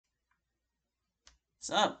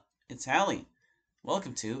Sup? It's Hallie.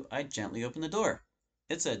 Welcome to I Gently Open the Door.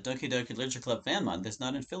 It's a Doki Doki Literature Club fan mod that's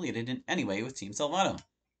not affiliated in any way with Team Salvato.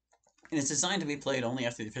 And it's designed to be played only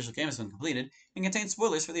after the official game has been completed and contains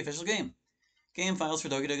spoilers for the official game. Game files for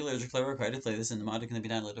Doki Doki Literature Club are required to play this, and the mod can be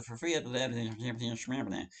downloaded for free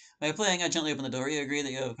by playing I Gently Open the Door. You agree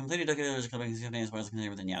that you have completed Doki Doki Literature Club and contains spoilers contained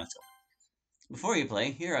within. Yeah, let's go. Before you play,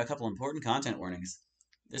 here are a couple important content warnings.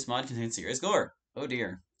 This mod contains serious gore. Oh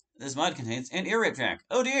dear. This mod contains an ear rape track.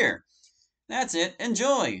 Oh dear. That's it.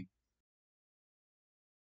 Enjoy!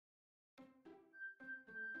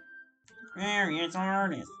 Various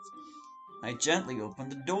artists. I gently open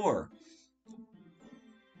the door.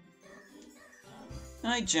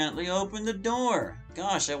 I gently open the door.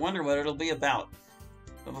 Gosh, I wonder what it'll be about.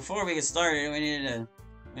 But before we get started, we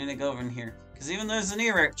need to go over in here. Because even though there's an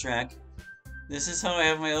ear rape track, this is how I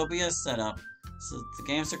have my OBS set up. So the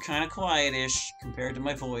games are kind of quiet-ish compared to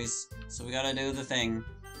my voice. So we gotta do the thing.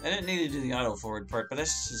 I didn't need to do the auto-forward part, but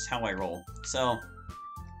that's just how I roll. So,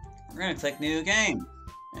 we're gonna click New Game.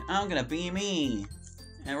 And I'm gonna be me.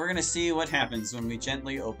 And we're gonna see what happens when we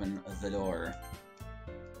gently open the door.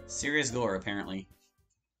 Serious gore, apparently.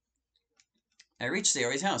 I reach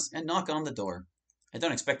Sayori's house and knock on the door. I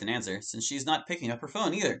don't expect an answer, since she's not picking up her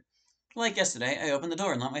phone either. Like yesterday, I open the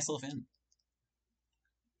door and let myself in.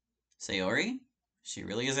 Sayori? She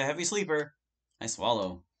really is a heavy sleeper. I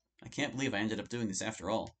swallow. I can't believe I ended up doing this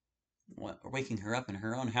after all. Waking her up in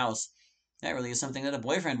her own house. That really is something that a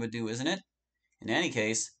boyfriend would do, isn't it? In any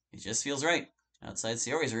case, it just feels right. Outside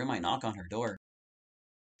Sayori's room, I knock on her door.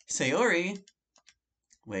 Sayori!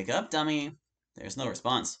 Wake up, dummy! There's no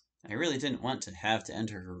response. I really didn't want to have to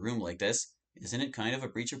enter her room like this. Isn't it kind of a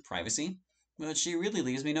breach of privacy? But she really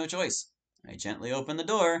leaves me no choice. I gently open the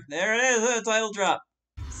door. There it is, the title drop.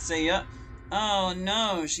 See ya. Oh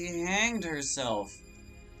no, she hanged herself.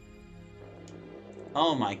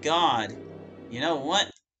 Oh my god. You know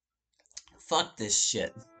what? Fuck this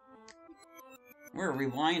shit. We're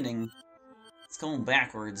rewinding. It's going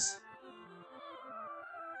backwards.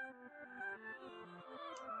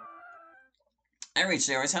 I reach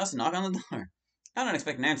Sayori's house and knock on the door. I don't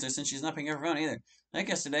expect an answer since she's not picking up her phone either. Like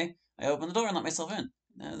yesterday, I open the door and let myself in.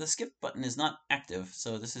 The skip button is not active,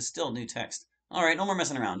 so this is still new text. Alright, no more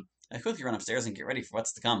messing around. I quickly run upstairs and get ready for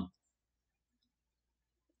what's to come.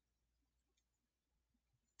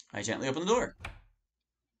 I gently open the door.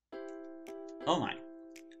 Oh my.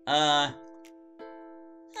 Huh?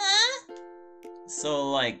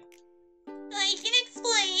 So, like... I can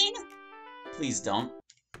explain. Please don't.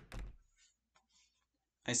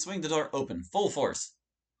 I swing the door open, full force.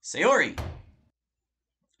 Sayori!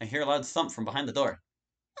 I hear a loud thump from behind the door.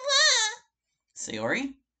 Huh?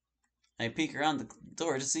 Sayori? I peek around the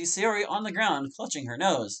door to see Sayori on the ground, clutching her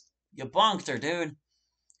nose. You bonked her, dude.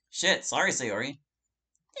 Shit, sorry, Sayori.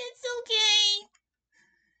 It's okay.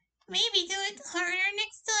 Maybe do it harder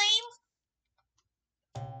next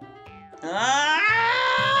time. Ah!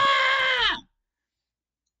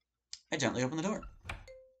 I gently open the door.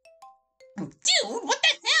 Dude, what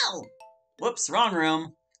the hell? Whoops, wrong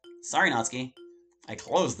room. Sorry, Natsuki. I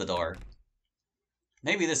closed the door.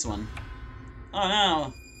 Maybe this one. Oh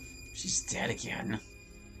no. She's dead again.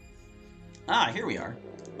 Ah, here we are.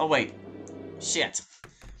 Oh wait. Shit.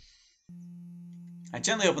 I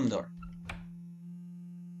gently open the door.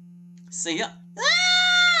 See ya.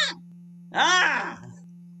 Ah! Ah!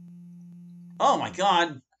 Oh my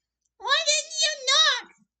god. Why didn't you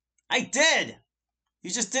knock? I did! You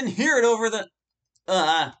just didn't hear it over the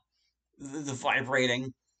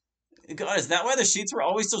vibrating. God, is that why the sheets were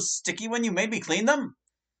always so sticky when you made me clean them?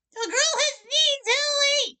 The girl has needs,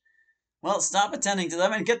 Hallie! Well, stop attending to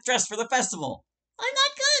them and get dressed for the festival. I'm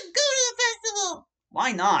not gonna go to the festival.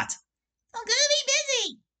 Why not? I'm gonna be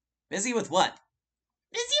busy. Busy with what?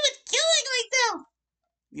 Busy with killing myself.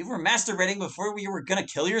 You were masturbating before you were gonna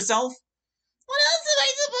kill yourself? What else am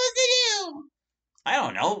I supposed to do? I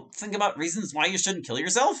don't know. Think about reasons why you shouldn't kill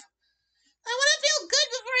yourself? I want to feel good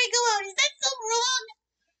before I go out. Is that so wrong?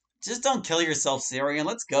 Just don't kill yourself, Siri, and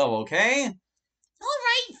let's go, okay?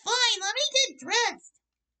 Alright, fine. Let me get dressed.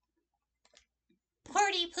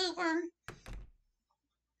 Party pooper.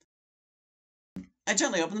 I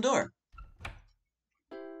gently open the door.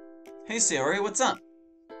 Hey, Siri, what's up?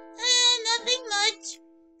 Nothing much.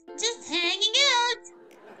 Just hanging out.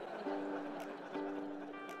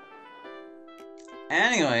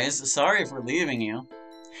 Anyways, sorry for leaving you.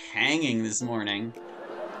 Hanging this morning.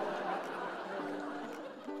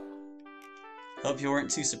 Hope you weren't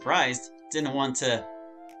too surprised. Didn't want to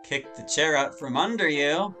kick the chair out from under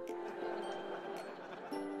you.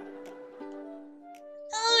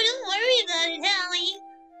 Oh, don't worry about it, Hallie.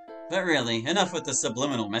 But really, enough with the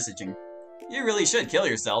subliminal messaging. You really should kill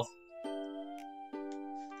yourself.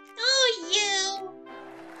 Oh, you!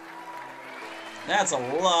 That's a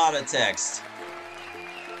lot of text.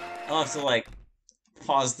 I'll have to, like,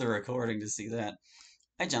 pause the recording to see that.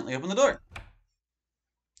 I gently open the door.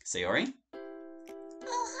 Sayori? Oh,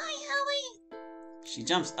 hi, Hallie. She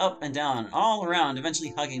jumps up and down, all around,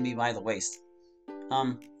 eventually hugging me by the waist.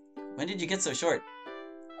 When did you get so short?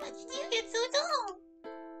 When did you get so tall?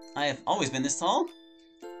 I have always been this tall?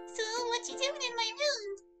 So, what you doing in my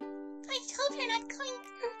room? I hope you're not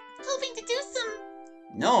hoping to do some...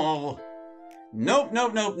 No! Nope.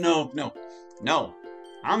 No,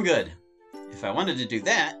 I'm good. If I wanted to do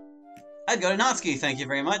that, I'd go to Natsuki, thank you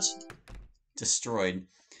very much. Destroyed.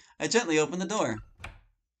 I gently open the door.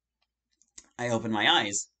 I open my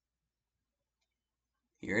eyes.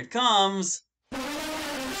 Here it comes.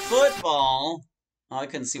 Football. Oh, I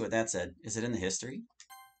couldn't see what that said. Is it in the history?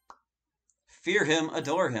 Fear him,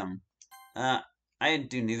 adore him. I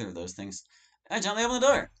do neither of those things. I gently open the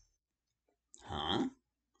door. Huh?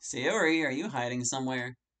 Sayori, are you hiding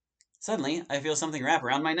somewhere? Suddenly, I feel something wrap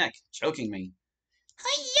around my neck, choking me.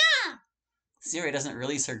 Hi-ya! Sayori doesn't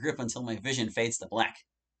release her grip until my vision fades to black.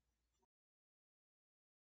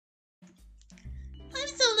 I'm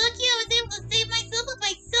so lucky I was able to save myself with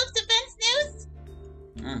my self-defense noose.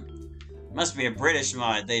 Must be a British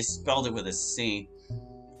mod. They spelled it with a C.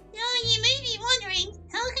 Now you may be wondering,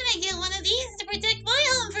 how can I get one of these to protect my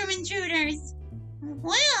home from intruders?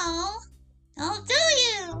 Well, I'll tell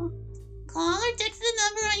you. Call or text the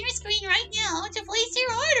number on your screen right now to place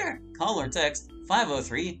your order. Call or text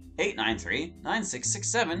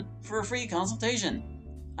 503-893-9667 for a free consultation.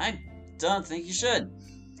 I don't think you should.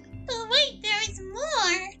 But wait, there is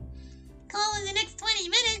more. Call in the next 20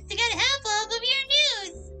 minutes to get half off of your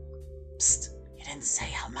news. Psst, you didn't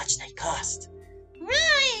say how much they cost.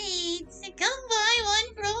 Right! Come buy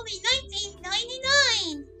one for only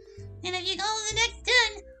 $19.99. And if you call in the next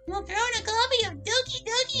 10, we'll throw in a copy of Doki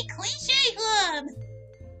Doki Cliche Club.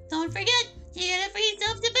 Don't forget, you get a free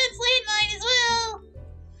self-defense landmine as well.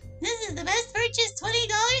 This is the best purchase $20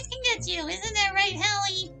 can get you, isn't that right,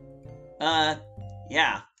 Hallie?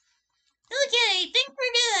 Yeah. Okay, think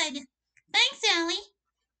we're good. Thanks, Hallie.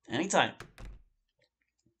 Anytime.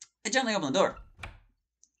 I gently open the door.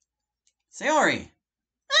 Sayori!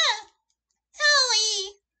 Ah!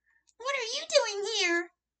 Hallie! What are you doing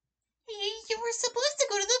here? You were supposed to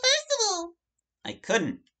go to the festival. I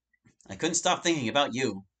couldn't stop thinking about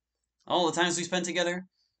you. All the times we spent together.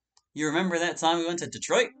 You remember that time we went to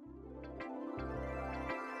Detroit?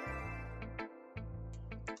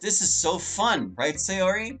 This is so fun, right,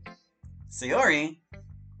 Sayori? Sayori?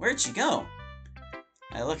 Where'd she go?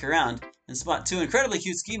 I look around and spot two incredibly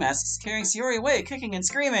cute ski masks carrying Sayori away, kicking and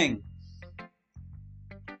screaming.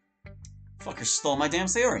 Fucker stole my damn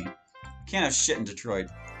Sayori. Can't have shit in Detroit.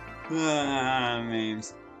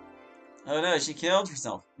 Memes. Oh no, she killed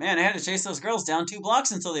herself. Man, I had to chase those girls down 2 blocks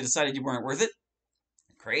until they decided you weren't worth it.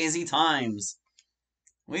 Crazy times.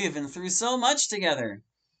 We've been through so much together.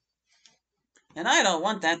 And I don't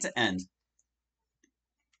want that to end.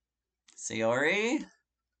 Sayori?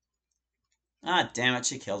 Ah, damn it,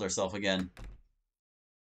 she killed herself again.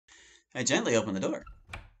 I gently open the door.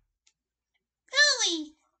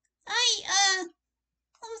 Hallie!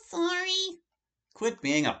 I'm sorry. Quit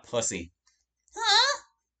being a pussy. Huh?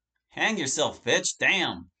 Hang yourself, bitch.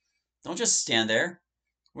 Damn. Don't just stand there.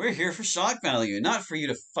 We're here for shock value, not for you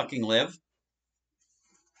to fucking live.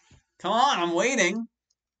 Come on, I'm waiting.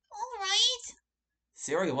 Alright.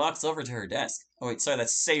 Sayori walks over to her desk. Oh wait, sorry,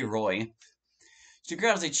 that's Sayroy. She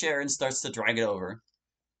grabs a chair and starts to drag it over.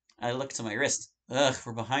 I look to my wrist. Ugh,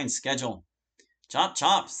 we're behind schedule. Chop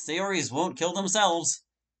chop, Sayoris won't kill themselves.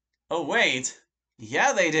 Oh wait.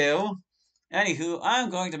 Yeah, they do. Anywho, I'm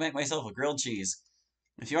going to make myself a grilled cheese.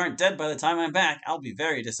 If you aren't dead by the time I'm back, I'll be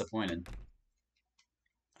very disappointed.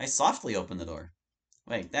 I softly open the door.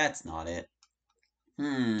 Wait, that's not it.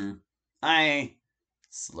 I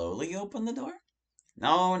slowly open the door?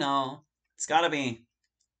 No. It's gotta be...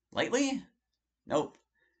 lightly? Nope.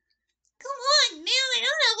 Come on, man, I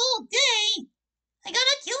don't have all day. I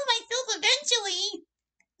gotta kill myself eventually.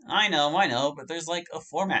 I know, but there's like a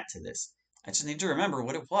format to this. I just need to remember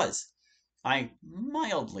what it was. I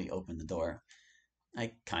mildly open the door.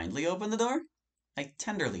 I kindly open the door. I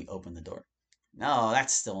tenderly open the door. No,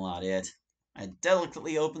 that's still not it. I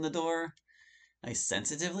delicately open the door. I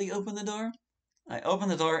sensitively open the door. I open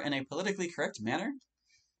the door in a politically correct manner.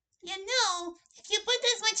 You know, if you put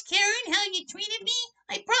this much care in how you treated me,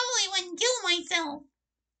 I probably wouldn't kill myself.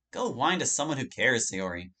 Go whine to someone who cares,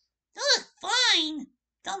 Sayori. Ugh, fine.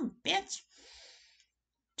 Dumb bitch.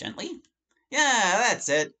 Gently? Yeah, that's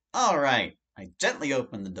it. Alright. I gently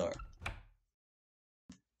open the door.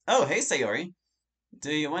 Oh, hey, Sayori.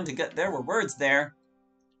 Do you want to get... There were words there.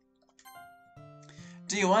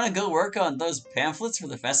 Do you want to go work on those pamphlets for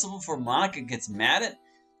the festival before Monica gets mad at...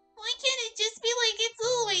 Why can't it just be like it's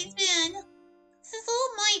always been? This is all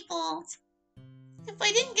my fault. If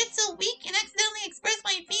I didn't get so weak and accidentally express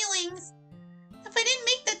my feelings, if I didn't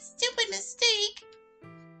make that stupid mistake,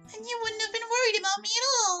 then you wouldn't have been worried about me at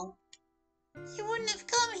all. You wouldn't have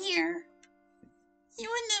come here. You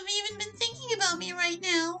wouldn't have even been thinking about me right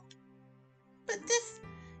now. But this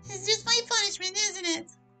is just my punishment, isn't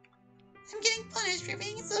it? I'm getting punished for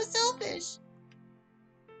being so selfish.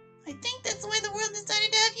 I think that's why the world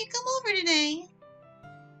decided to have you come over today.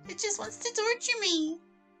 It just wants to torture me.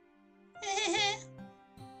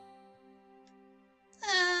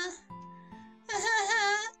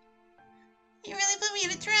 You really put me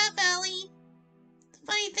in a trap, Allie. The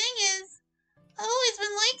funny thing is, I've always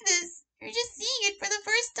been like this. You're just seeing it for the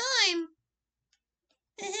first time.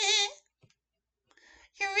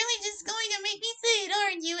 You're really just going to make me say it,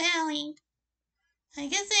 aren't you, Allie? I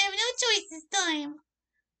guess I have no choice this time.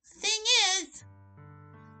 The thing is,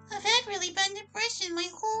 I've had really bad depression my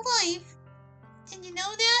whole life. Did you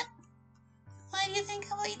know that? Why do you think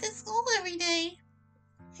I'm late to school every day?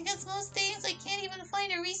 Because most days I can't even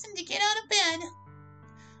find a reason to get out of bed.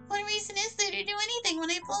 What reason is there to do anything when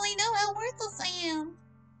I fully know how worthless I am?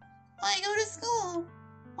 Why go to school?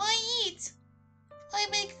 Why eat? Why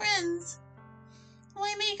make friends?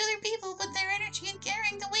 Why make other people put their energy and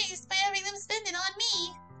caring to waste by having them spend it on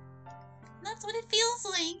me? That's what it feels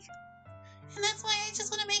like. And that's why I just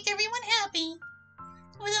want to make everyone happy,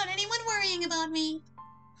 without anyone worrying about me.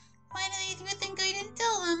 Why do you think I didn't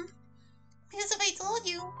tell them? Because if I told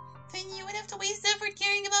you, then you would have to waste effort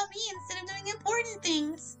caring about me instead of doing important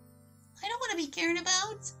things. I don't want to be cared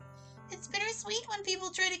about. It's bittersweet when people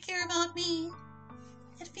try to care about me.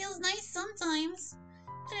 It feels nice sometimes,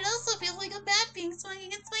 but it also feels like a bat being swung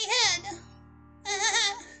against my head.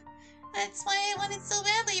 That's why I wanted so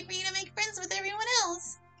badly for you to make friends with everyone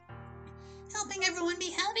else. Helping everyone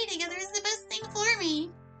be happy together is the best thing for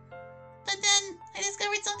me. But then, I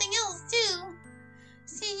discovered something else, too.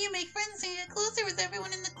 Seeing you make friends and get closer with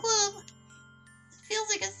everyone in the club, it feels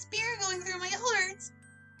like a spear going through my heart.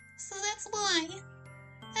 So that's why.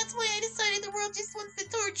 That's why I decided the world just wants to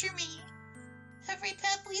torture me. Every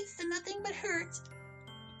path leads to nothing but hurt.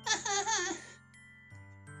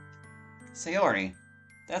 Sayori,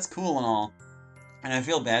 that's cool and all. And I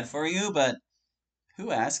feel bad for you, but...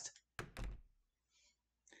 Who asked?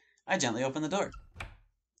 I gently open the door.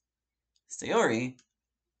 Sayori?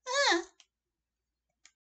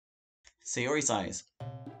 Sayori sighs.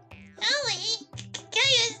 Allie, ¿qué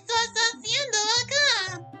estás haciendo acá?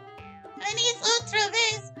 Venís otra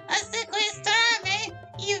vez a secuestrarme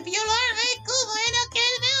y violarme como en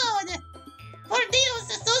aquel mood. Por Dios,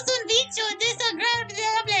 sos un bicho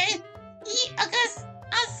desagradable y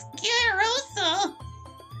asqueroso.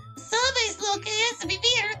 ¿Sabes lo que es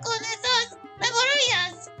vivir con esas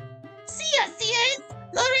memorias? Sí, así es.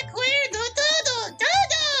 Lo recuerdo todo,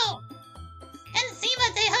 todo. Encima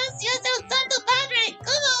dejaste al Santo Padre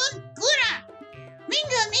como un cura.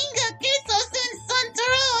 Minga, minga, que sos un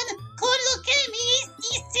santurrón con lo que me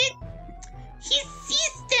hiciste.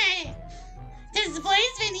 Después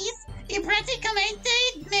venís y prácticamente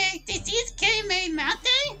me decís que me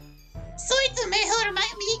mate. Soy tu mejor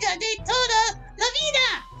amiga de toda la vida.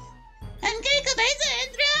 ¿En qué cabeza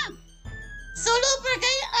entra? Solo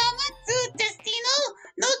porque ama tu destino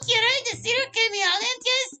no quiere decir que me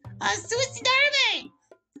alientes a suicidarme.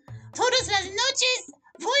 Todas las noches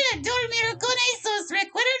voy a dormir con esos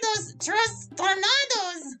recuerdos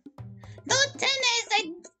trastornados. No tienes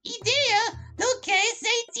idea lo que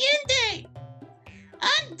se siente.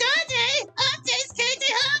 Andate antes que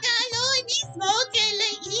te haga lo mismo que le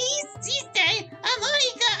hiciste a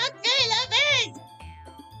Mónica aquella vez.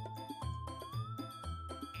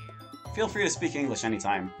 Feel free to speak English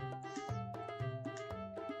anytime.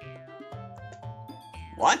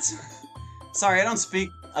 What? Sorry, I don't speak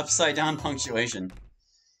upside down punctuation.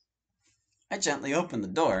 I gently open the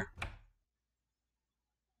door.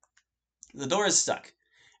 The door is stuck.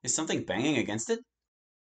 Is something banging against it?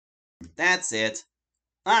 That's it.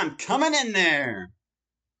 I'm coming in there!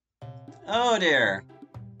 Oh dear.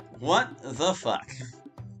 What the fuck?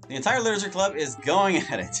 The entire Loser Club is going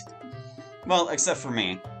at it. Well, except for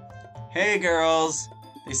me. Hey girls!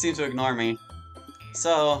 They seem to ignore me.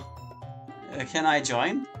 So, can I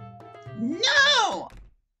join? No!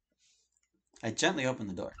 I gently open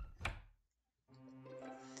the door.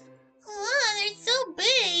 Oh, they're so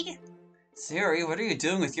big. Sayori, what are you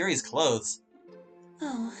doing with Yuri's clothes?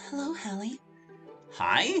 Oh, hello, Hallie.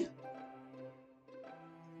 Hi?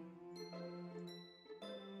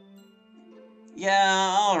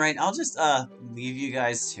 Yeah, alright, I'll just, leave you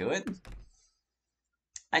guys to it.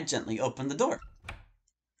 I gently opened the door.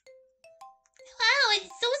 Wow, it's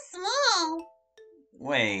so small.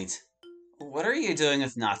 Wait, what are you doing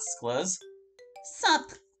with Natsu's clothes?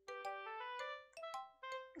 Sup?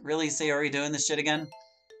 Really, Sayori, doing this shit again?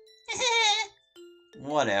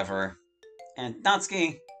 Whatever. And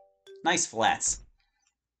Natsuki, nice flats.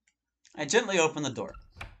 I gently opened the door.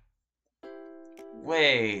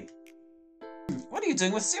 Wait, what are you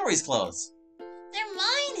doing with Sayori's clothes? They're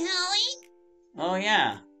mine, Hallie. Oh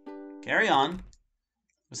yeah, carry on.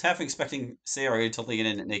 Was half expecting Sayori to lean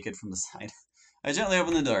in naked from the side. I gently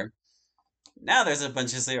opened the door. Now there's a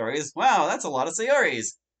bunch of Sayoris. Wow, that's a lot of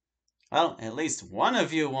Sayoris. Well, at least one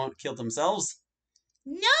of you won't kill themselves.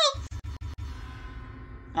 Nope.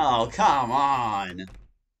 Oh, come on.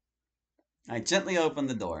 I gently opened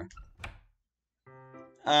the door.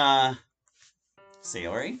 Sayori?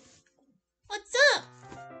 What's up?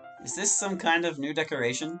 Is this some kind of new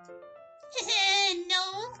decoration? No.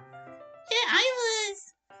 Yeah, I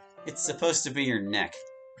was. It's supposed to be your neck.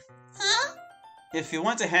 Huh? If you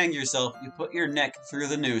want to hang yourself, you put your neck through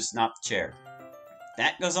the noose, not the chair.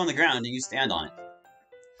 That goes on the ground and you stand on it.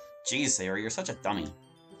 Jeez, Sayori, you're such a dummy.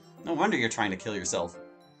 No wonder you're trying to kill yourself.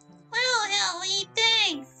 Well, Hallie,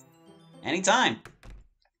 thanks. Anytime.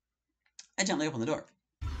 I gently opened the door.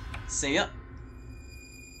 See ya.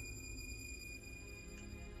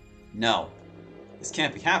 No. This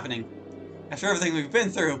can't be happening. After everything we've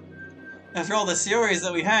been through. After all the Sayoris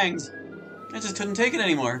that we hanged. I just couldn't take it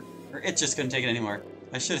anymore. Or it just couldn't take it anymore.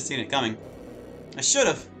 I should have seen it coming. I should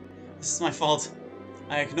have. This is my fault.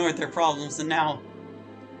 I ignored their problems and now...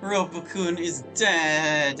 Ropukun is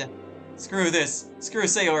dead. Screw this. Screw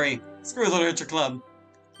Sayori. Screw the Literature Club.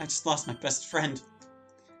 I just lost my best friend.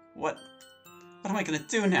 What am I gonna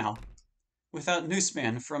do now? Without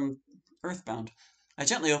Newsman from Earthbound. I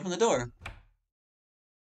gently opened the door.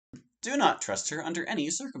 Do not trust her under any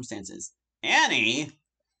circumstances. Annie?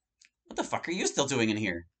 What the fuck are you still doing in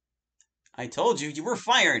here? I told you, you were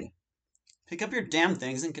fired. Pick up your damn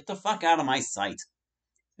things and get the fuck out of my sight.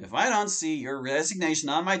 If I don't see your resignation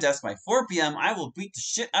on my desk by 4 p.m., I will beat the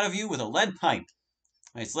shit out of you with a lead pipe.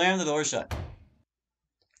 I slammed the door shut.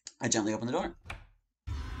 I gently opened the door.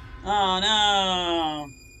 Oh no!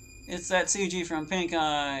 It's that CG from Pink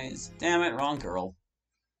Eyes. Damn it, wrong girl.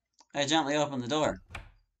 I gently opened the door.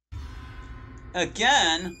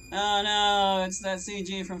 Again? Oh no, it's that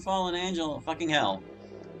CG from Fallen Angel. Fucking hell.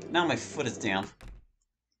 Now my foot is damp.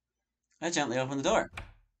 I gently opened the door.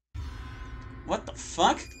 What the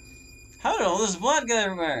fuck? How did all this blood get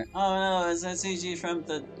everywhere? Oh no, is that CG from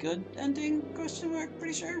the good ending? Question mark,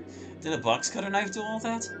 pretty sure. Did a box cutter knife do all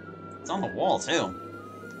that? It's on the wall too.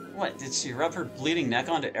 What, did she rub her bleeding neck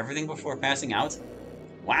onto everything before passing out?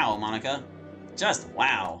 Wow, Monica. Just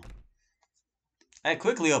wow. I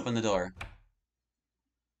quickly opened the door.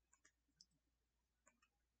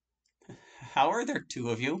 How are there two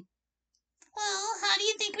of you? Well, how do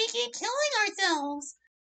you think we keep killing ourselves?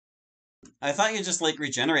 I thought you just, like,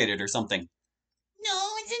 regenerated or something.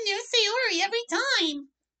 No, it's a new Sayori every time.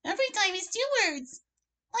 Every time is 2 words.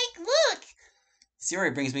 Like, look.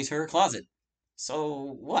 Sayori brings me to her closet.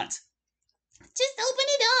 So, what? Just open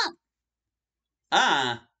it up.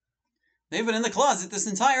 Ah! They've been in the closet this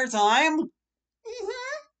entire time?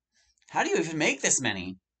 Mm-hmm. How do you even make this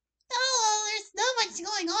many? Oh, there's so much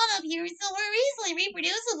going on up here, so we're easily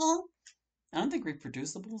reproducible. I don't think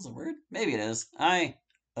reproducible is a word. Maybe it is. I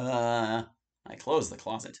closed the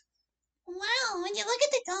closet. Wow, when you look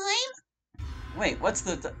at the time... Wait, what's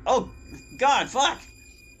the... Oh, God, fuck!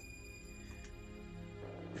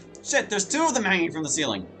 Shit, there's 2 of them hanging from the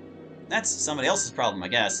ceiling. That's somebody else's problem, I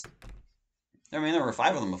guess. I mean, there were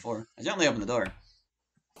 5 of them before. I gently opened the door.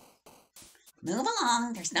 Move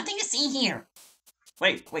along, there's nothing to see here.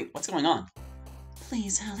 Wait, what's going on?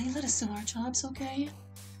 Please, Hallie, let us do our jobs, okay?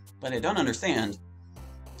 But I don't understand.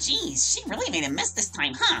 Jeez, she really made a mess this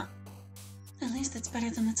time, huh? At least it's better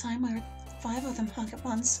than the time where 5 of them hung at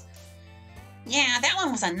once. Yeah, that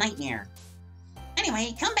one was a nightmare.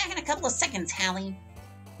 Anyway, come back in a couple of seconds, Hallie.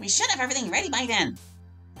 We should have everything ready by then.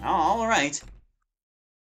 Oh, alright.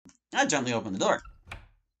 I gently opened the door.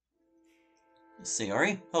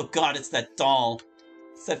 Sayori? Oh god, it's that doll.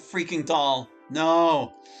 It's that freaking doll.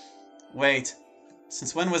 No! Wait.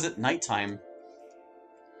 Since when was it nighttime?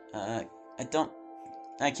 I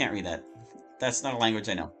can't read that. That's not a language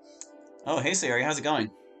I know. Oh, hey Sayori, how's it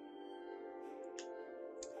going?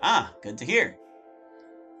 Ah, good to hear.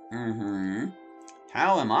 Mm-hmm.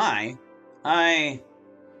 How am I? I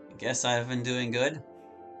guess I've been doing good.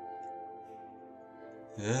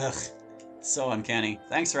 Ugh. So uncanny.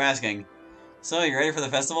 Thanks for asking. So, you ready for the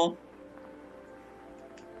festival?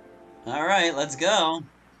 Alright, let's go.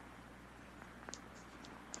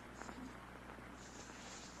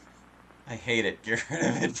 I hate it. Get rid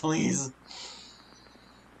of it, please.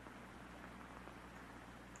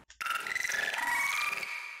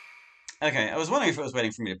 Okay, I was wondering if it was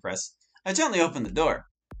waiting for me to press. I gently opened the door.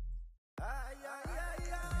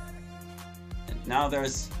 And now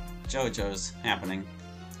there's JoJo's happening.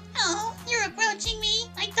 Oh, you're approaching me?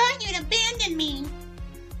 I thought you'd abandon me.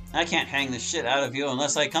 I can't hang the shit out of you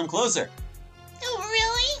unless I come closer. Oh,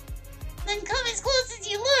 really? Then come as close as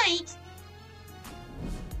you like.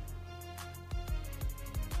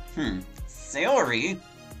 Sayori?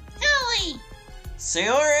 Holly!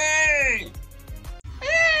 Sayori!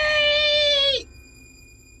 Hey!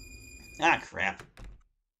 Ah, crap.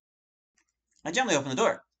 I gently open the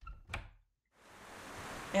door.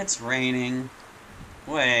 It's raining.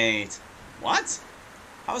 Wait. What?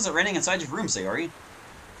 How is it raining inside your room, Sayori?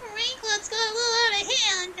 The rain clouds got a little out of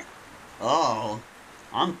hand. Oh.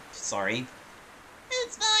 I'm sorry.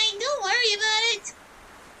 It's fine, don't worry about it.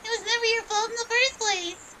 It was never your fault in the first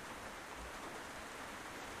place.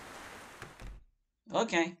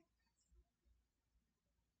 Okay.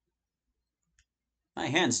 My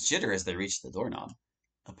hands jitter as they reach the doorknob.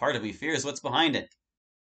 A part of me fears what's behind it.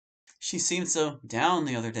 She seemed so down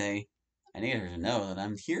the other day. I need her to know that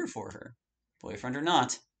I'm here for her. Boyfriend or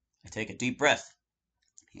not. I take a deep breath.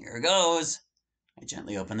 Here goes. I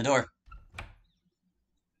gently open the door.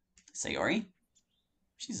 Sayori?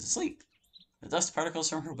 She's asleep. The dust particles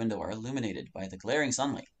from her window are illuminated by the glaring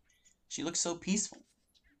sunlight. She looks so peaceful.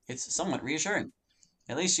 It's somewhat reassuring.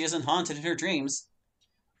 At least she isn't haunted in her dreams.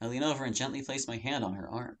 I lean over and gently place my hand on her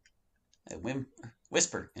arm. I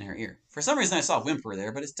whisper in her ear. For some reason I saw whimper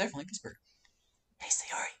there, but it's definitely whisper. Hey,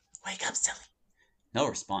 Sayori, wake up, silly. No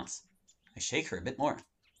response. I shake her a bit more.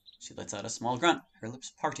 She lets out a small grunt, her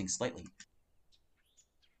lips parting slightly.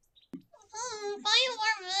 5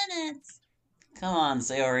 more minutes. Come on,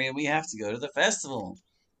 Sayori, we have to go to the festival.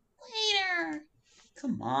 Later.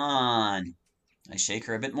 Come on. I shake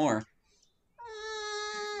her a bit more.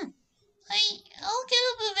 I'll get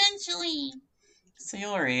up eventually.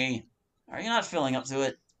 Sayori, are you not feeling up to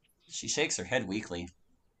it? She shakes her head weakly.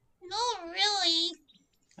 No, really.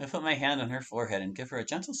 I put my hand on her forehead and give her a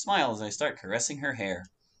gentle smile as I start caressing her hair.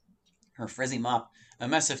 Her frizzy mop, a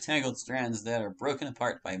mess of tangled strands that are broken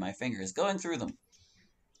apart by my fingers going through them.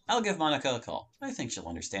 I'll give Monica a call. I think she'll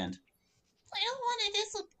understand. I don't want to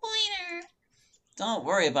disappoint her. Don't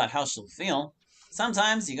worry about how she'll feel.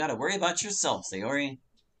 Sometimes you gotta worry about yourself, Sayori.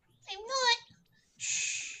 I'm not.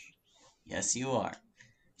 Shh. Yes, you are.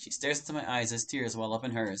 She stares into my eyes as tears well up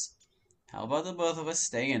in hers. How about the both of us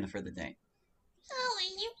stay in for the day?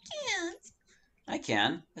 Ollie, you can't. I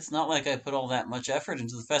can. It's not like I put all that much effort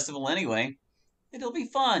into the festival anyway. It'll be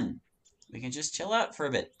fun. We can just chill out for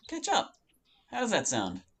a bit. Catch up. How does that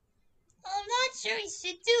sound? I'm not sure you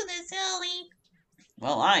should do this, Ollie.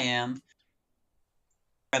 Well, I am.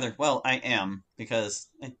 I am, because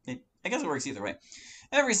I guess it works either way.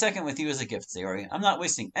 Every second with you is a gift, Sayori. I'm not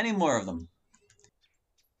wasting any more of them.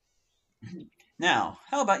 Now,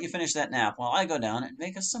 how about you finish that nap while I go down and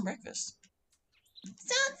make us some breakfast?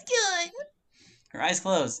 Sounds good. Her eyes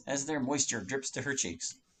close as their moisture drips to her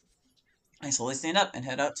cheeks. I slowly stand up and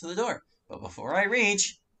head out to the door, but before I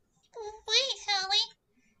reach... Wait, Ollie.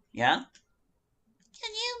 Yeah?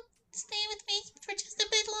 Can you stay with me for just a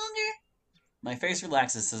bit longer? My face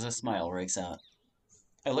relaxes as a smile breaks out.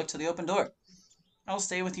 I look to the open door. I'll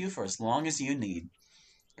stay with you for as long as you need.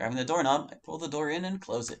 Grabbing the doorknob, I pull the door in and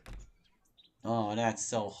close it. Oh, that's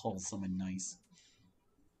so wholesome and nice.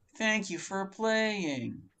 Thank you for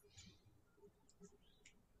playing.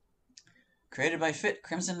 Created by Fit,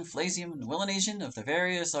 Crimson, Flasium, and Willination of the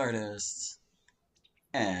various artists.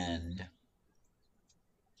 End.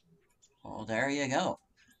 Well, there you go.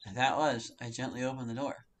 And that was I Gently Opened the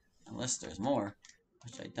Door. Unless there's more,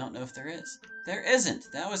 which I don't know if there is. There isn't.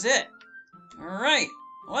 That was it. Alright.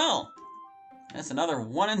 Well, that's another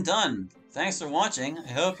one and done. Thanks for watching.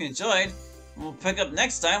 I hope you enjoyed. We'll pick up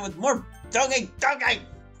next time with more Doggy.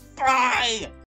 Bye!